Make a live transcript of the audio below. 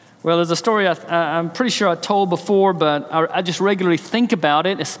Well, there's a story I'm pretty sure I told before, but I just regularly think about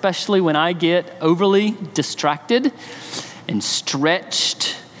it, especially when I get overly distracted and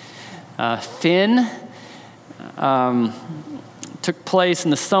stretched thin. Took place in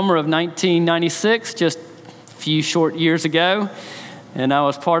the summer of 1996, just a few short years ago, and I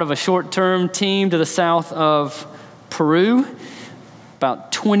was part of a short-term team to the south of Peru.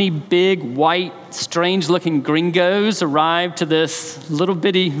 About 20 big, white, strange-looking gringos arrived to this little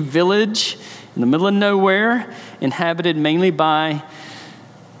bitty village in the middle of nowhere, inhabited mainly by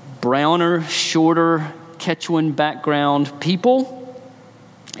browner, shorter, Quechuan background people.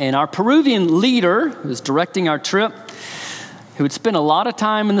 And our Peruvian leader, who was directing our trip, who had spent a lot of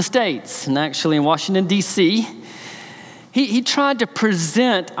time in the States and actually in Washington, D.C., he tried to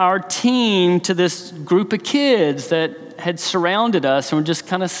present our team to this group of kids that had surrounded us and were just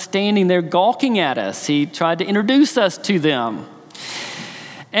kind of standing there gawking at us. He tried to introduce us to them.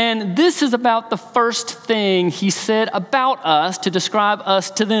 And this is about the first thing he said about us to describe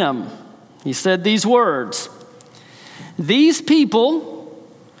us to them. He said these words: "These people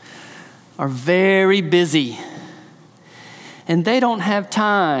are very busy, and they don't have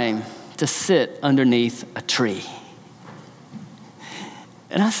time to sit underneath a tree."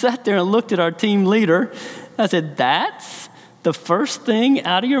 And I sat there and looked at our team leader. I said, "That's the first thing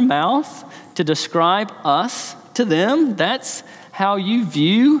out of your mouth to describe us to them? That's how you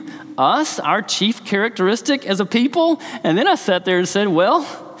view us, our chief characteristic as a people?" And then I sat there and said, well,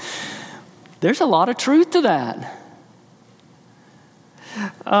 there's a lot of truth to that.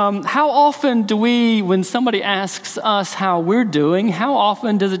 How often do we, when somebody asks us how we're doing, how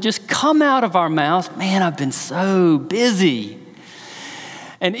often does it just come out of our mouths, "Man, I've been so busy"?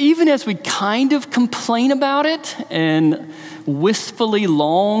 And even as we kind of complain about it and wistfully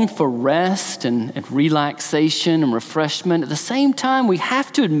long for rest and relaxation and refreshment, at the same time, we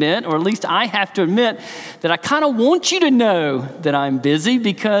have to admit, or at least I have to admit, that I kind of want you to know that I'm busy,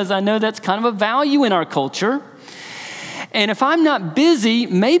 because I know that's kind of a value in our culture. And if I'm not busy,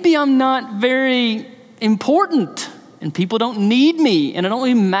 maybe I'm not very important, and people don't need me, and I don't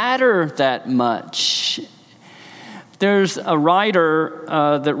really matter that much. There's a writer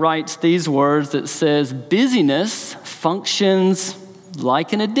that writes these words that says, "Busyness functions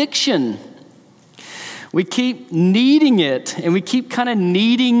like an addiction. We keep needing it, and we keep kind of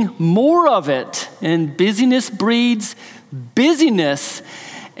needing more of it. And busyness breeds busyness.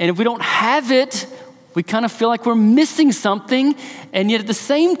 And if we don't have it, we kind of feel like we're missing something. And yet at the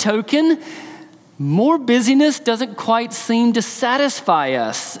same token, more busyness doesn't quite seem to satisfy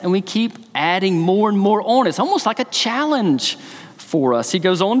us, and we keep adding more and more on. It's almost like a challenge for us." He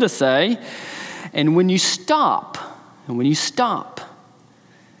goes on to say, and when you stop,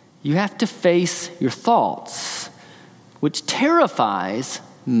 you have to face your thoughts, which terrifies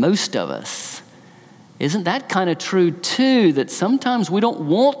most of us. Isn't that kind of true too, that sometimes we don't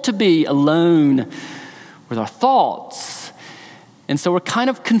want to be alone with our thoughts? And so we're kind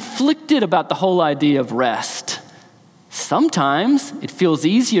of conflicted about the whole idea of rest. Sometimes it feels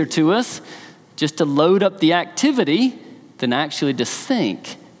easier to us just to load up the activity than actually to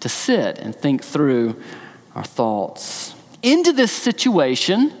sit and think through our thoughts. Into this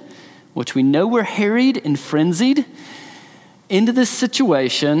situation, which we know we're harried and frenzied, into this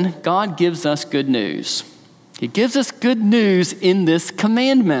situation, God gives us good news. He gives us good news in this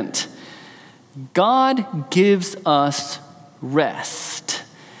commandment. God gives us rest.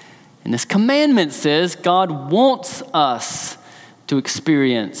 And this commandment says God wants us to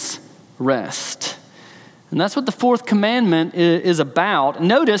experience rest. And that's what the fourth commandment is about.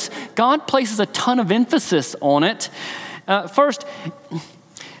 Notice, God places a ton of emphasis on it. First,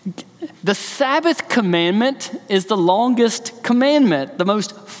 the Sabbath commandment is the longest commandment, the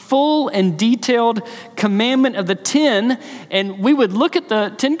most full and detailed commandment of the 10. And we would look at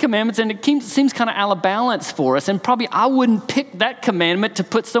the 10 commandments and it seems kind of out of balance for us. And probably I wouldn't pick that commandment to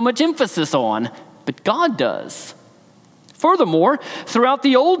put so much emphasis on, but God does. Furthermore, throughout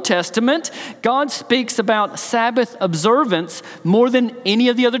the Old Testament, God speaks about Sabbath observance more than any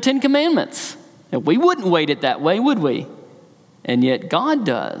of the other 10 commandments. And we wouldn't weight it that way, would we? And yet God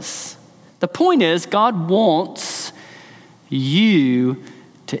does. The point is, God wants you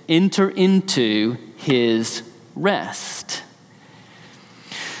to enter into his rest.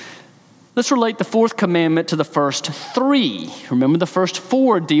 Let's relate the fourth commandment to the first three. Remember, the first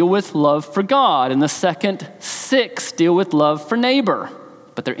four deal with love for God, and the second 6 deal with love for neighbor.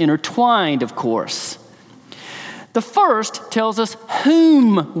 But they're intertwined, of course. The first tells us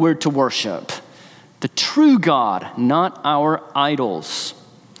whom we're to worship. The true God, not our idols.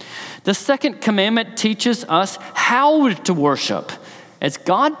 The second commandment teaches us how we're to worship. as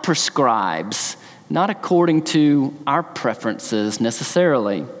God prescribes, not according to our preferences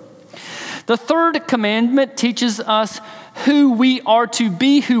necessarily. The third commandment teaches us who we are to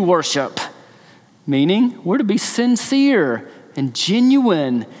be who worship, meaning we're to be sincere and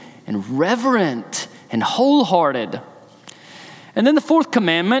genuine and reverent and wholehearted. And then the fourth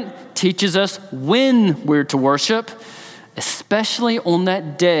commandment teaches us when we're to worship, especially on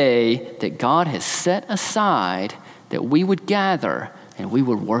that day that God has set aside that we would gather and we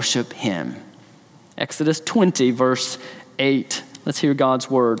would worship him. Exodus 20, verse 8. Let's hear God's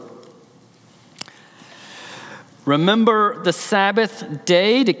word. Remember the Sabbath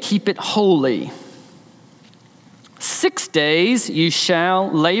day to keep it holy. 6 days you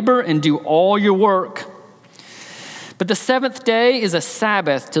shall labor and do all your work. But the seventh day is a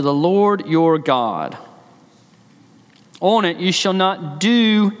Sabbath to the Lord your God. On it you shall not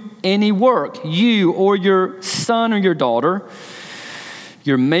do any work, you or your son or your daughter,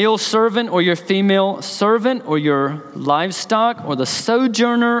 your male servant or your female servant, or your livestock, or the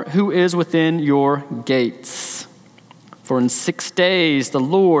sojourner who is within your gates. For in 6 days the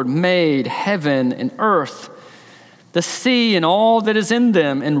Lord made heaven and earth, the sea and all that is in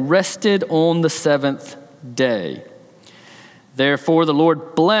them, and rested on the seventh day. Therefore the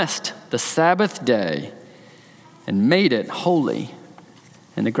Lord blessed the Sabbath day and made it holy.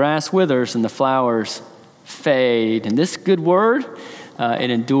 And the grass withers and the flowers fade. And this good word,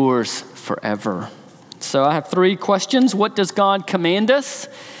 it endures forever. So I have 3 questions. What does God command us?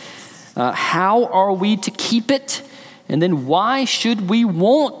 How are we to keep it? And then why should we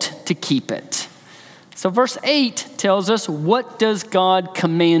want to keep it? So verse 8 tells us, what does God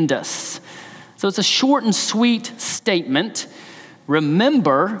command us? So it's a short and sweet statement.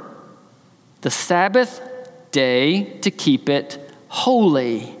 Remember the Sabbath day to keep it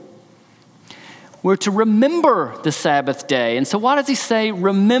holy. We're to remember the Sabbath day. And so why does he say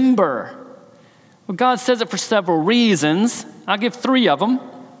remember? Well, God says it for several reasons. I'll give 3 of them.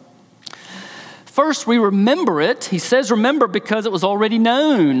 First, we remember it. He says remember because it was already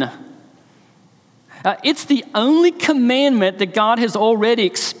known. It's the only commandment that God has already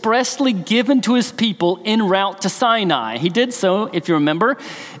expressly given to his people en route to Sinai. He did so, if you remember,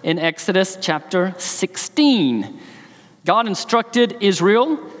 in Exodus chapter 16. God instructed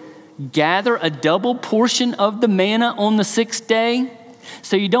Israel, gather a double portion of the manna on the 6th day,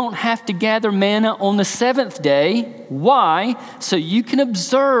 so you don't have to gather manna on the 7th day. Why? So you can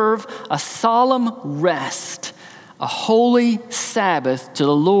observe a solemn rest, a holy Sabbath to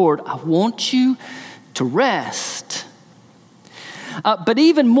the Lord. I want you to rest. But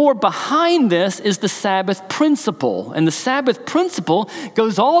even more behind this is the Sabbath principle. And the Sabbath principle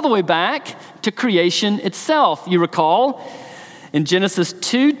goes all the way back to creation itself. You recall in Genesis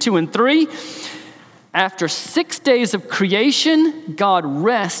 2, 2 and 3, after 6 days of creation, God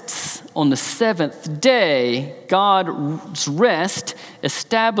rests on the 7th day. God's rest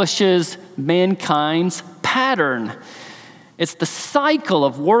establishes mankind's pattern. It's the cycle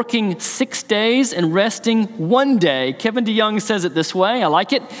of working 6 days and resting 1 day. Kevin DeYoung says it this way. I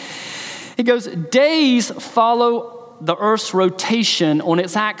like it. He goes, days follow the earth's rotation on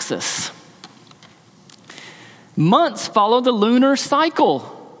its axis. Months follow the lunar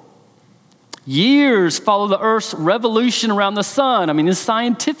cycle. Years follow the earth's revolution around the sun. I mean, there's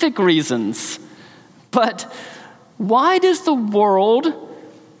scientific reasons. But why does the world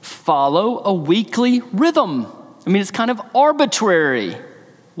follow a weekly rhythm? I mean, it's kind of arbitrary.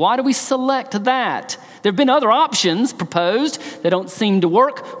 Why do we select that? There have been other options proposed. They don't seem to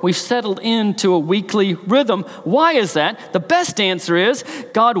work. We've settled into a weekly rhythm. Why is that? The best answer is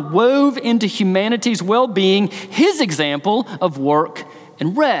God wove into humanity's well-being his example of work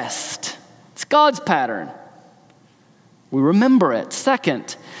and rest. It's God's pattern. We remember it.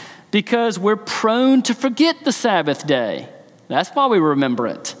 Second, because we're prone to forget the Sabbath day. That's why we remember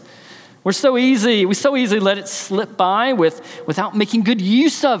it. We so easily let it slip by without making good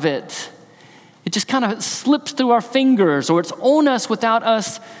use of it. It just kind of slips through our fingers, or it's on us without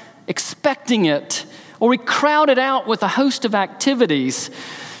us expecting it, or we crowd it out with a host of activities.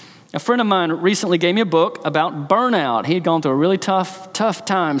 A friend of mine recently gave me a book about burnout. He had gone through a really tough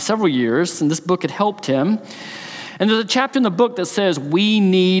time, several years, and this book had helped him. And there's a chapter in the book that says, we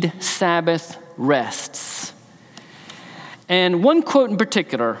need Sabbath rests. And one quote in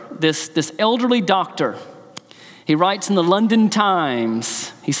particular, this elderly doctor, he writes in the London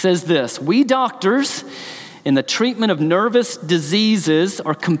Times, he says this, we doctors in the treatment of nervous diseases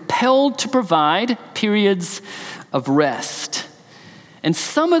are compelled to provide periods of rest. And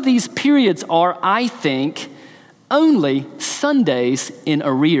some of these periods are, I think, only Sundays in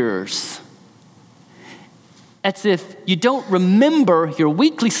arrears. as if you don't remember your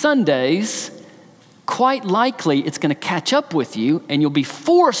weekly Sundays, quite likely it's going to catch up with you and you'll be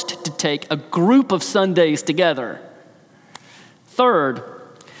forced to take a group of Sundays together. Third,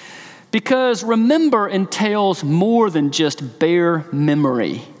 because remember entails more than just bare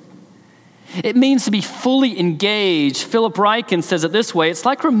memory. It means to be fully engaged. Philip Ryken says it this way: it's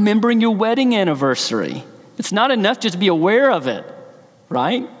like remembering your wedding anniversary. It's not enough just to be aware of it,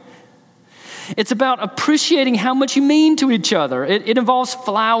 right? It's about appreciating how much you mean to each other. It involves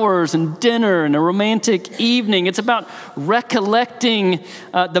flowers and dinner and a romantic evening. It's about recollecting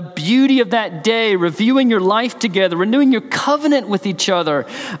the beauty of that day, reviewing your life together, renewing your covenant with each other.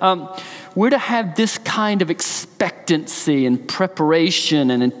 We're to have this kind of expectancy and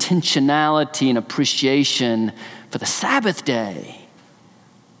preparation and intentionality and appreciation for the Sabbath day.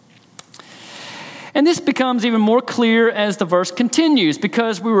 And this becomes even more clear as the verse continues,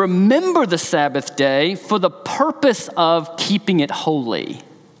 because we remember the Sabbath day for the purpose of keeping it holy.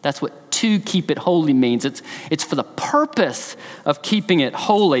 That's what to keep it holy means. It's for the purpose of keeping it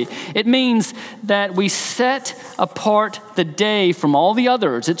holy. It means that we set apart the day from all the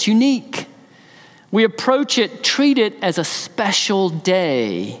others. It's unique. We approach it, treat it as a special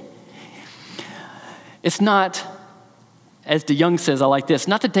day. It's not, as DeYoung says, I like this,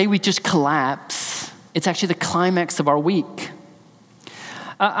 not the day we just collapse. It's actually the climax of our week.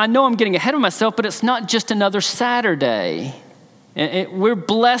 I know I'm getting ahead of myself, but it's not just another Saturday. We're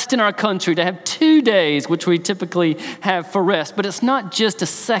blessed in our country to have 2 days, which we typically have for rest, but it's not just a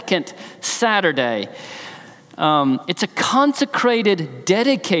second Saturday. It's a consecrated,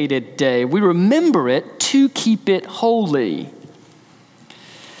 dedicated day. We remember it to keep it holy.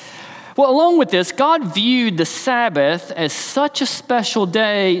 Well, along with this, God viewed the Sabbath as such a special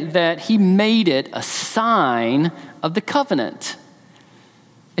day that he made it a sign of the covenant.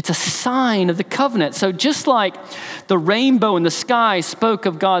 It's a sign of the covenant. So just like the rainbow in the sky spoke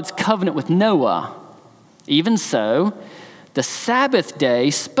of God's covenant with Noah, even so, the Sabbath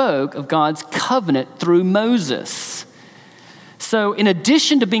day spoke of God's covenant through Moses. So in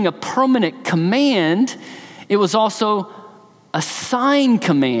addition to being a permanent command, it was also a sign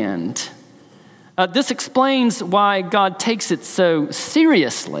command. This explains why God takes it so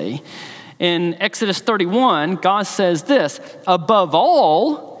seriously. In Exodus 31, God says this: above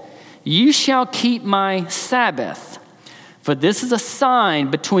all, you shall keep my Sabbath, for this is a sign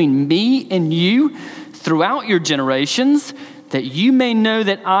between me and you throughout your generations, that you may know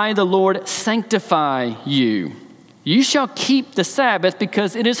that I, the Lord, sanctify you. You shall keep the Sabbath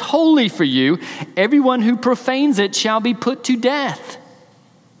because it is holy for you. Everyone who profanes it shall be put to death.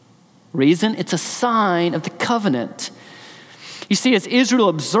 Reason, it's a sign of the covenant. You see, as Israel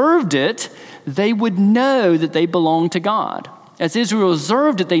observed it, they would know that they belonged to God. As Israel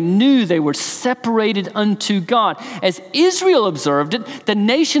observed it, they knew they were separated unto God. As Israel observed it, the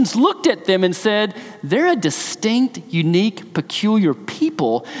nations looked at them and said, they're a distinct, unique, peculiar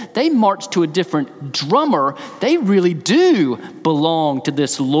people. They march to a different drummer. They really do belong to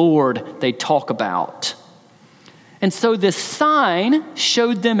this Lord they talk about. And so this sign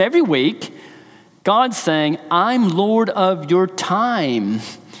showed them every week, God saying, I'm Lord of your time.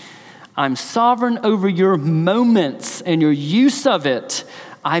 I'm sovereign over your moments and your use of it.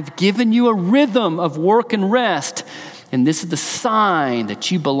 I've given you a rhythm of work and rest, and this is the sign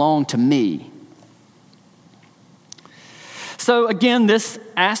that you belong to me. So again, this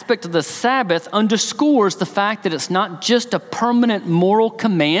aspect of the Sabbath underscores the fact that it's not just a permanent moral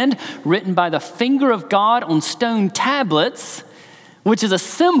command written by the finger of God on stone tablets, which is a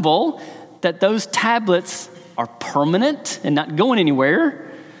symbol that those tablets are permanent and not going anywhere.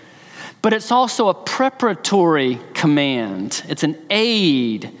 But it's also a preparatory command. It's an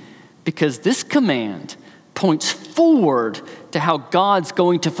aid, because this command points forward to how God's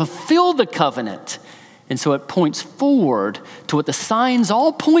going to fulfill the covenant. And so it points forward to what the signs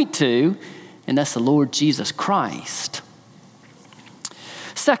all point to, and that's the Lord Jesus Christ.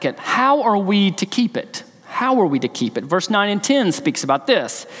 Second, how are we to keep it? How are we to keep it? Verse 9 and 10 speaks about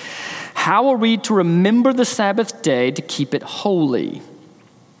this. How are we to remember the Sabbath day to keep it holy?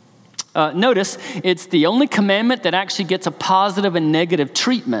 Notice, it's the only commandment that actually gets a positive and negative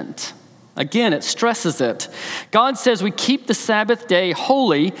treatment. Again, it stresses it. God says we keep the Sabbath day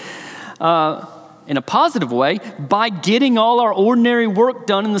holy in a positive way by getting all our ordinary work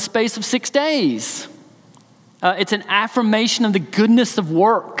done in the space of 6 days. It's an affirmation of the goodness of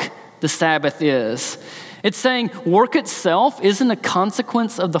work, the Sabbath is. It's saying work itself isn't a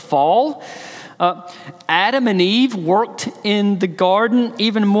consequence of the fall. Adam and Eve worked in the garden.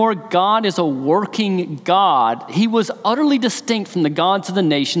 Even more, God is a working God. He was utterly distinct from the gods of the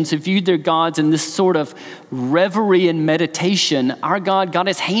nations who viewed their gods in this sort of reverie and meditation. Our God got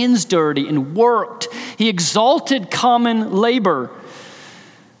his hands dirty and worked. He exalted common labor.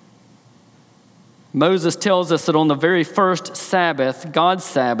 Moses tells us that on the very first Sabbath, God's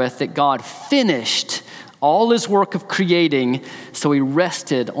Sabbath, that God finished all his work of creating, so he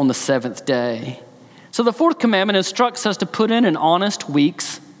rested on the seventh day. So the fourth commandment instructs us to put in an honest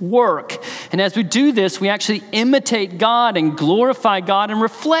week's work. And as we do this, we actually imitate God and glorify God and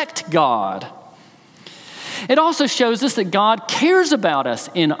reflect God. It also shows us that God cares about us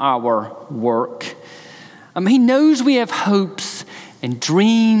in our work. He knows we have hopes and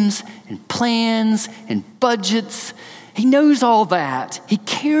dreams and plans and budgets. He knows all that. He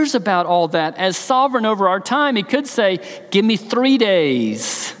cares about all that. As sovereign over our time, he could say, give me 3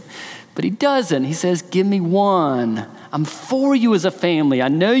 days. But he doesn't. He says, give me 1. I'm for you as a family. I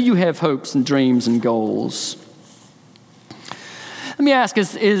know you have hopes and dreams and goals. Let me ask,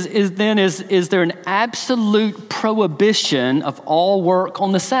 is there an absolute prohibition of all work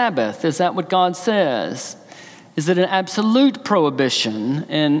on the Sabbath? Is that what God says? Is it an absolute prohibition?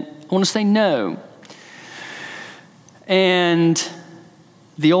 And I want to say no. And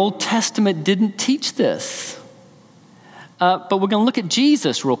the Old Testament didn't teach this. But we're going to look at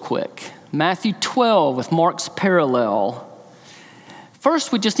Jesus real quick. Matthew 12 with Mark's parallel.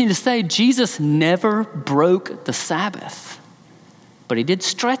 First, we just need to say Jesus never broke the Sabbath, but he did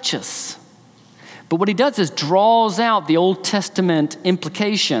stretch us. But what he does is draws out the Old Testament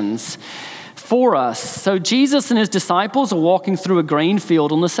implications for us. So Jesus and his disciples are walking through a grain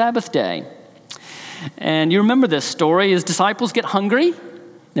field on the Sabbath day. And you remember this story. His disciples get hungry.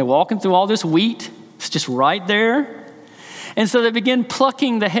 They're walking through all this wheat. It's just right there. And so they begin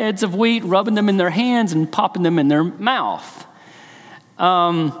plucking the heads of wheat, rubbing them in their hands and popping them in their mouth.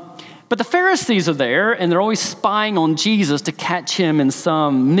 But the Pharisees are there, and they're always spying on Jesus to catch him in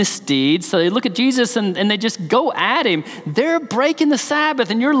some misdeed. So they look at Jesus, and they just go at him. They're breaking the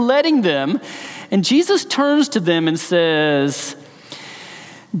Sabbath, and you're letting them. And Jesus turns to them and says,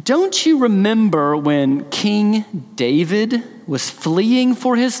 don't you remember when King David was fleeing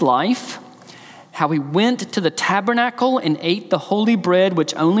for his life, how he went to the tabernacle and ate the holy bread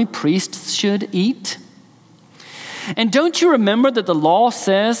which only priests should eat? And don't you remember that the law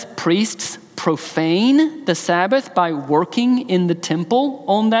says priests profane the Sabbath by working in the temple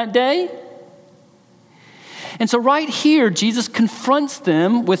on that day? And so right here, Jesus confronts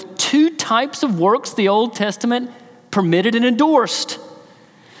them with 2 types of works the Old Testament permitted and endorsed.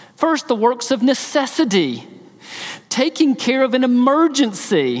 First, the works of necessity, taking care of an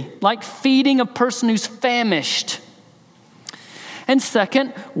emergency, like feeding a person who's famished. And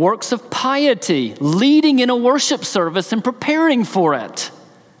second, works of piety, leading in a worship service and preparing for it.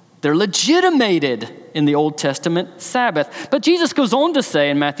 They're legitimated in the Old Testament Sabbath. But Jesus goes on to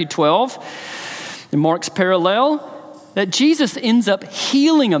say in Matthew 12, in Mark's parallel, that Jesus ends up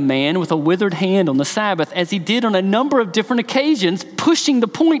healing a man with a withered hand on the Sabbath, as he did on a number of different occasions, pushing the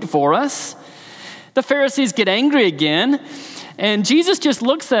point for us. The Pharisees get angry again, and Jesus just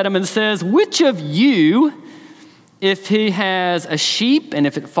looks at him and says, which of you, if he has a sheep and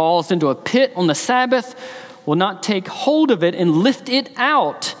if it falls into a pit on the Sabbath, will not take hold of it and lift it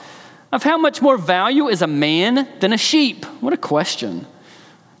out? Of how much more value is a man than a sheep? What a question.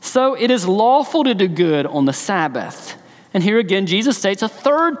 So it is lawful to do good on the Sabbath. And here again, Jesus states a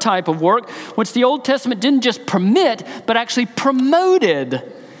third type of work, which the Old Testament didn't just permit, but actually promoted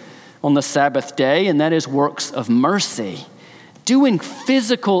on the Sabbath day, and that is works of mercy. Doing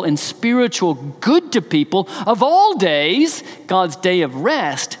physical and spiritual good to people. Of all days, God's day of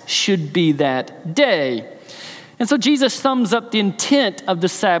rest should be that day. And so Jesus sums up the intent of the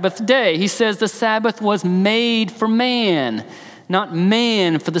Sabbath day. He says the Sabbath was made for man, not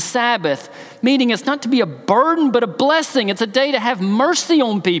man for the Sabbath, meaning it's not to be a burden, but a blessing. It's a day to have mercy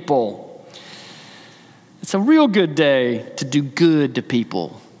on people. It's a real good day to do good to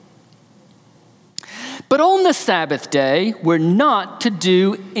people. But on the Sabbath day, we're not to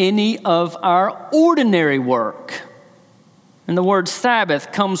do any of our ordinary work. And the word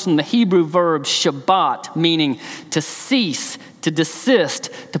Sabbath comes from the Hebrew verb Shabbat, meaning to cease, to desist,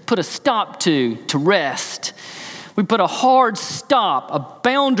 to put a stop to rest. We put a hard stop, a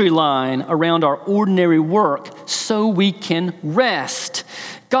boundary line around our ordinary work so we can rest.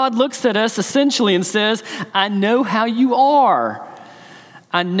 God looks at us essentially and says, I know how you are.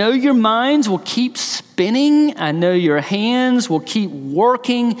 I know your minds will keep spinning. I know your hands will keep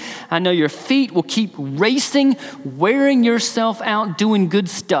working. I know your feet will keep racing, wearing yourself out doing good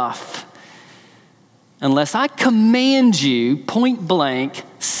stuff. unless I command you point blank,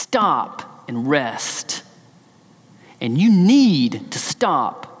 stop and rest. And you need to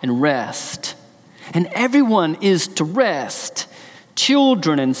stop and rest. And everyone is to rest.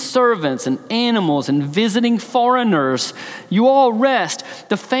 Children and servants and animals and visiting foreigners, you all rest.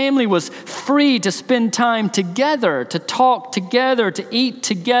 The family was free to spend time together, to talk together, to eat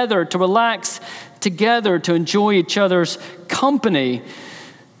together, to relax together, to enjoy each other's company.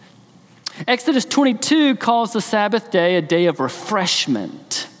 Exodus 22 calls the Sabbath day a day of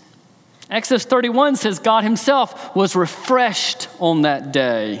refreshment. Exodus 31 says God himself was refreshed on that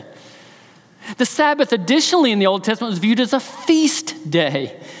day. The Sabbath, additionally, in the Old Testament was viewed as a feast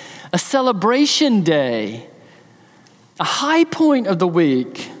day, a celebration day, a high point of the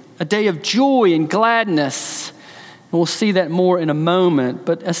week, a day of joy and gladness. And we'll see that more in a moment.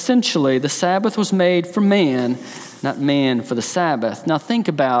 But essentially, the Sabbath was made for man, not man for the Sabbath. Now think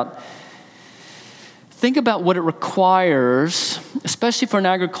about what it requires, especially for an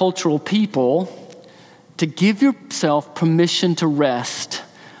agricultural people, to give yourself permission to rest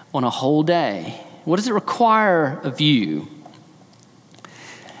on a whole day. What does it require of you?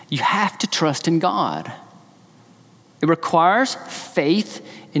 You have to trust in God. It requires faith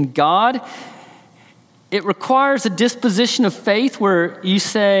in God. It requires a disposition of faith where you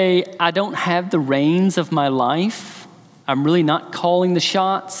say, I don't have the reins of my life. I'm really not calling the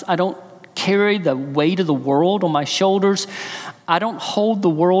shots. I don't carry the weight of the world on my shoulders. I don't hold the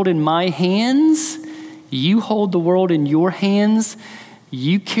world in my hands. You hold the world in your hands.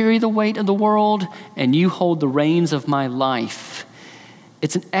 You carry the weight of the world, and you hold the reins of my life.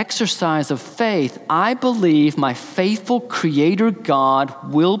 It's an exercise of faith. I believe my faithful Creator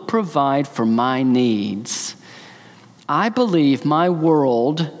God will provide for my needs. I believe my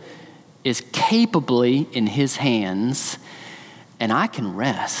world is capably in His hands, and I can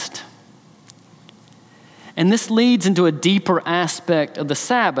rest. And this leads into a deeper aspect of the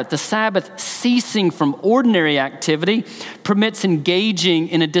Sabbath. The Sabbath, ceasing from ordinary activity, permits engaging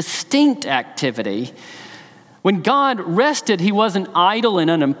in a distinct activity. When God rested, He wasn't idle and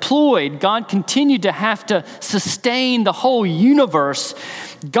unemployed. God continued to have to sustain the whole universe.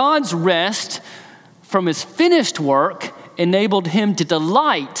 God's rest from His finished work enabled Him to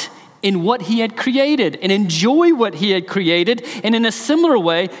delight in what He had created and enjoy what He had created. And in a similar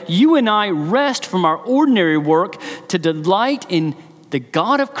way, you and I rest from our ordinary work to delight in the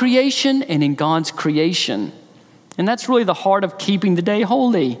God of creation and in God's creation. And that's really the heart of keeping the day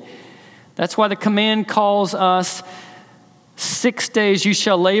holy. That's why the command calls us, 6 days you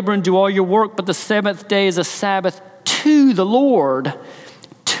shall labor and do all your work, but the seventh day is a Sabbath to the Lord.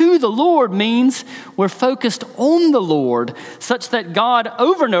 To the Lord means we're focused on the Lord, such that God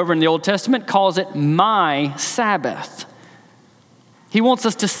over and over in the Old Testament calls it my Sabbath. He wants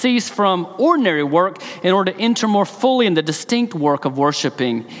us to cease from ordinary work in order to enter more fully in the distinct work of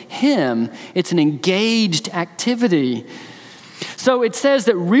worshiping Him. It's an engaged activity. So it says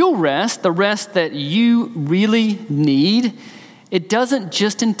that real rest, the rest that you really need, it doesn't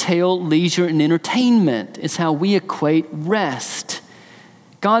just entail leisure and entertainment. It's how we equate rest.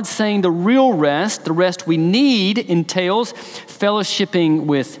 God's saying the real rest, the rest we need, entails fellowshipping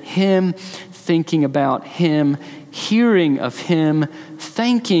with Him, thinking about Him, hearing of Him,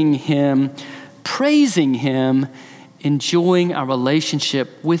 thanking Him, praising Him, enjoying our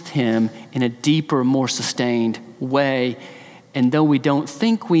relationship with Him in a deeper, more sustained way. And though we don't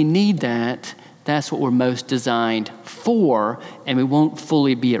think we need that, that's what we're most designed for, and we won't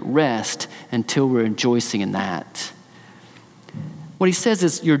fully be at rest until we're rejoicing in that. What he says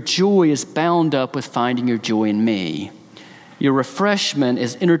is your joy is bound up with finding your joy in me. Your refreshment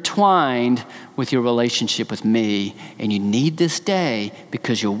is intertwined with your relationship with me, and you need this day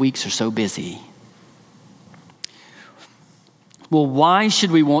because your weeks are so busy. Well, why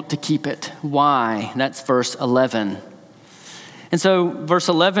should we want to keep it? Why? That's verse 11. And so verse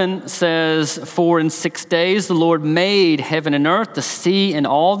 11 says, for in 6 days the Lord made heaven and earth, the sea and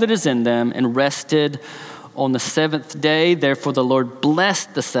all that is in them, and rested on the seventh day. Therefore the Lord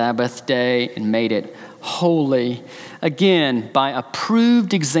blessed the Sabbath day and made it holy. Again, by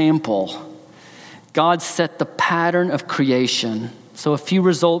approved example, God set the pattern of creation. So a few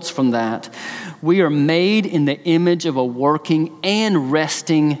results from that. We are made in the image of a working and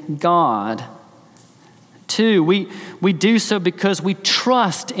resting God. 2, we do so because we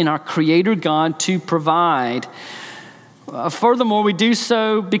trust in our Creator God to provide. Furthermore, we do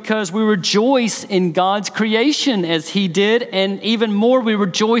so because we rejoice in God's creation as He did, and even more, we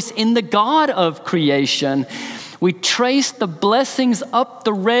rejoice in the God of creation. We trace the blessings up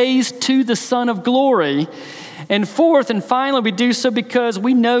the rays to the Son of Glory, And fourth and finally, we do so because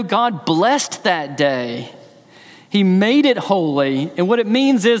we know God blessed that day. He made it holy. And what it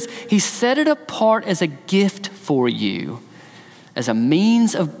means is he set it apart as a gift for you, as a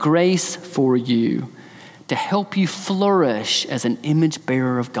means of grace for you, to help you flourish as an image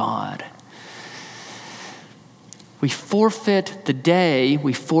bearer of God. We forfeit the day,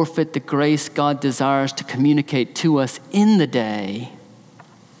 we forfeit the grace God desires to communicate to us in the day.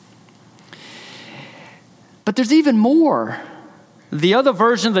 But there's even more. The other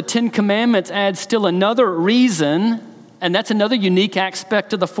version of the Ten Commandments adds still another reason, and that's another unique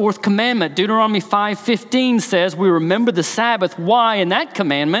aspect of the fourth commandment. Deuteronomy 5:15 says we remember the Sabbath. Why in that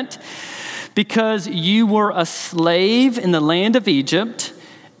commandment? Because you were a slave in the land of Egypt,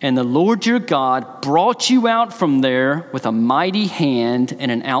 and the Lord your God brought you out from there with a mighty hand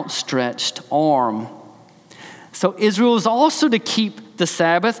and an outstretched arm. So Israel is also to keep the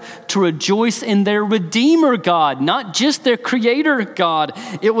Sabbath, to rejoice in their Redeemer God, not just their Creator God.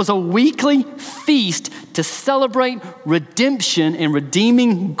 It was a weekly feast to celebrate redemption and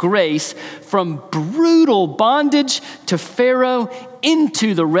redeeming grace from brutal bondage to Pharaoh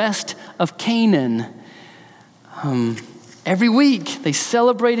into the rest of Canaan. Every week they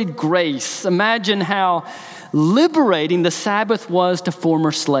celebrated grace. Imagine how liberating the Sabbath was to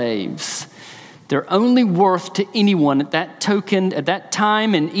former slaves. Their only worth to anyone at that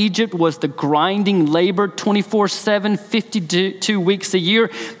time in Egypt was the grinding labor 24/7, 52 weeks a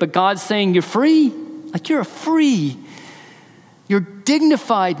year. But God's saying, you're free. Like you're free. You're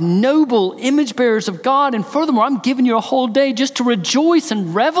dignified, noble image bearers of God. And furthermore, I'm giving you a whole day just to rejoice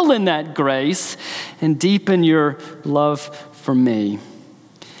and revel in that grace and deepen your love for me.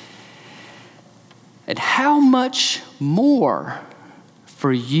 And how much more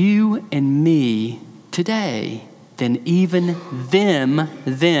for you and me today than even them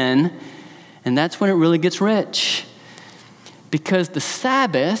then. And that's when it really gets rich. Because the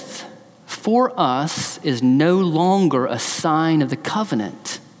Sabbath for us is no longer a sign of the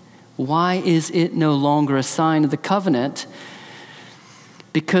covenant. Why is it no longer a sign of the covenant?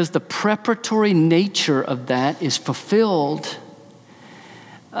 Because the preparatory nature of that is fulfilled.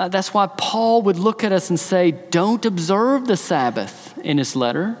 That's why Paul would look at us and say, don't observe the Sabbath in his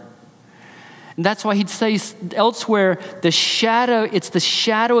letter. And that's why he'd say elsewhere, it's the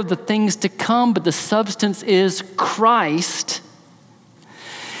shadow of the things to come, but the substance is Christ.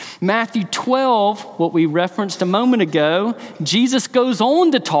 Matthew 12, what we referenced a moment ago, Jesus goes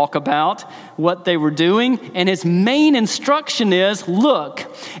on to talk about what they were doing, and his main instruction is,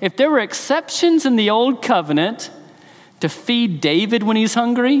 look, if there were exceptions in the old covenant to feed David when he's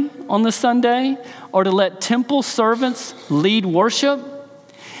hungry on the Sunday, or to let temple servants lead worship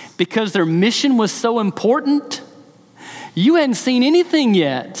because their mission was so important, you hadn't seen anything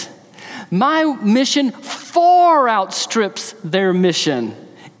yet. My mission far outstrips their mission.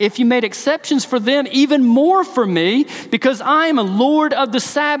 If you made exceptions for them, even more for me, because I am a Lord of the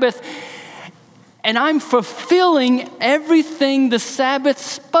Sabbath, and I'm fulfilling everything the Sabbath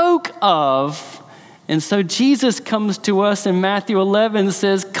spoke of. And so Jesus comes to us in Matthew 11 and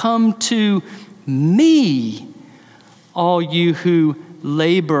says, come to me, all you who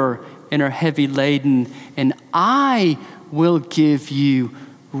labor and are heavy laden, and I will give you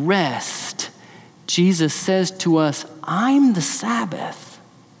rest. Jesus says to us, I'm the Sabbath.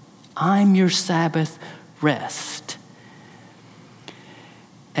 I'm your Sabbath rest.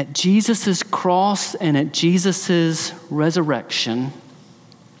 At Jesus' cross and at Jesus' resurrection,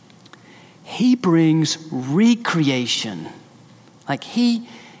 he brings recreation.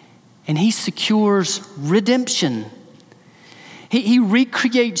 He secures redemption. He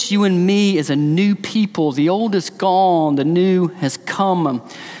recreates you and me as a new people. The old is gone, the new has come.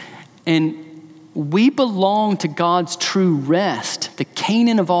 And we belong to God's true rest, the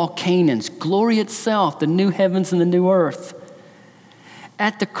Canaan of all Canaans, glory itself, the new heavens and the new earth.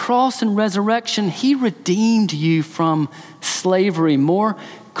 At the cross and resurrection, he redeemed you from slavery, more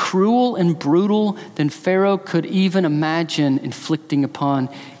cruel and brutal than Pharaoh could even imagine inflicting upon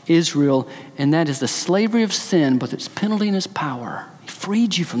Israel. And that is the slavery of sin with its penalty and its power. He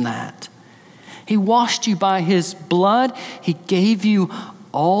freed you from that. He washed you by his blood. He gave you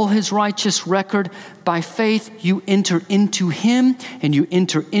all his righteous record. By faith, you enter into him, and you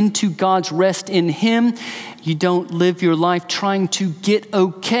enter into God's rest in him. You don't live your life trying to get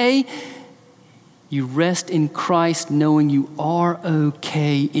okay. You rest in Christ knowing you are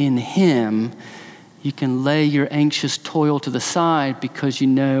okay in him. You can lay your anxious toil to the side because you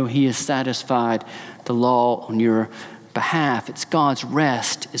know he has satisfied the law on your behalf. It's God's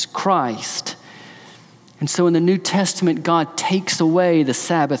rest, is Christ. And so in the New Testament, God takes away the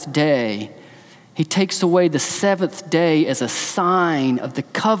Sabbath day. He takes away the seventh day as a sign of the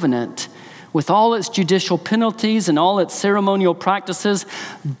covenant with all its judicial penalties and all its ceremonial practices.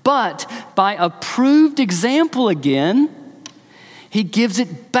 But by approved example again, he gives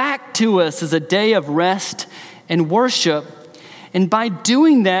it back to us as a day of rest and worship. And by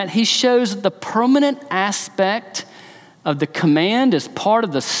doing that, he shows that the permanent aspect of the command as part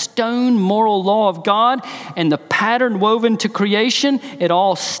of the stone moral law of God and the pattern woven to creation, it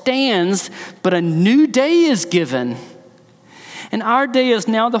all stands, but a new day is given. And our day is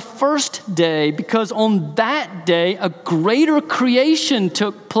now the first day because on that day, a greater creation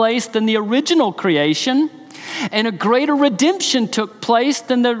took place than the original creation, and a greater redemption took place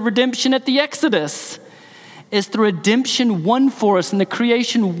than the redemption at the Exodus. As the redemption won for us and the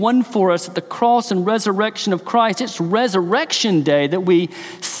creation won for us at the cross and resurrection of Christ, it's Resurrection Day that we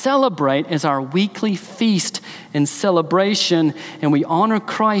celebrate as our weekly feast and celebration, and we honor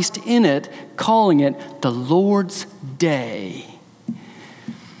Christ in it, calling it the Lord's Day.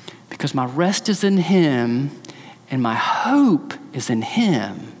 Because my rest is in Him and my hope is in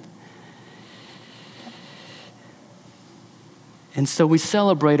Him. And so we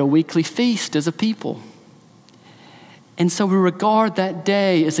celebrate a weekly feast as a people. And so we regard that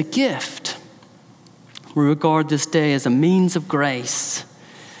day as a gift. We regard this day as a means of grace.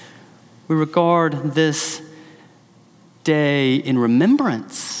 We regard this day in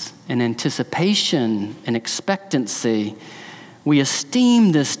remembrance and anticipation and expectancy. We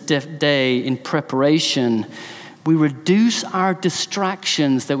esteem this day in preparation. We reduce our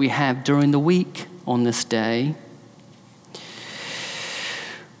distractions that we have during the week on this day.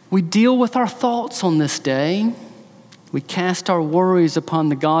 We deal with our thoughts on this day. We cast our worries upon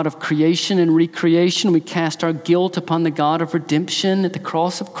the God of creation and recreation. We cast our guilt upon the God of redemption at the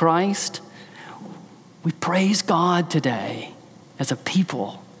cross of Christ. We praise God today as a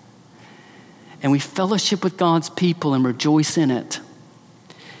people. And we fellowship with God's people and rejoice in it.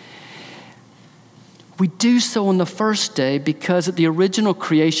 We do so on the first day because at the original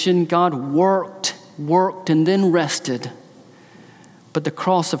creation, God worked, and then rested. But the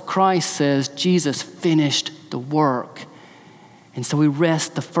cross of Christ says Jesus finished the work. And so we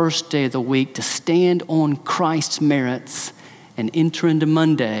rest the first day of the week to stand on Christ's merits and enter into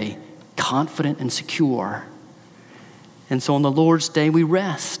Monday confident and secure. And so on the Lord's Day, we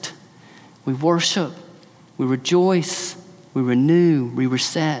rest, we worship, we rejoice, we renew, we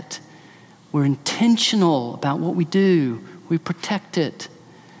reset. We're intentional about what we do. We protect it.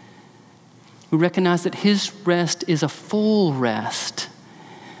 We recognize that His rest is a full rest.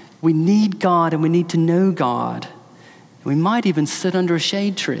 We need God and we need to know God. And we might even sit under a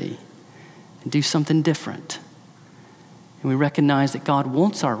shade tree and do something different. And we recognize that God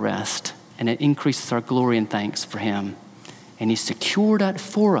wants our rest and it increases our glory and thanks for Him. And He secured that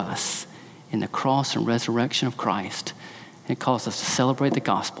for us in the cross and resurrection of Christ. And it calls us to celebrate the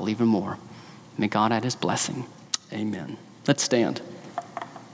gospel even more. May God add His blessing. Amen. Let's stand.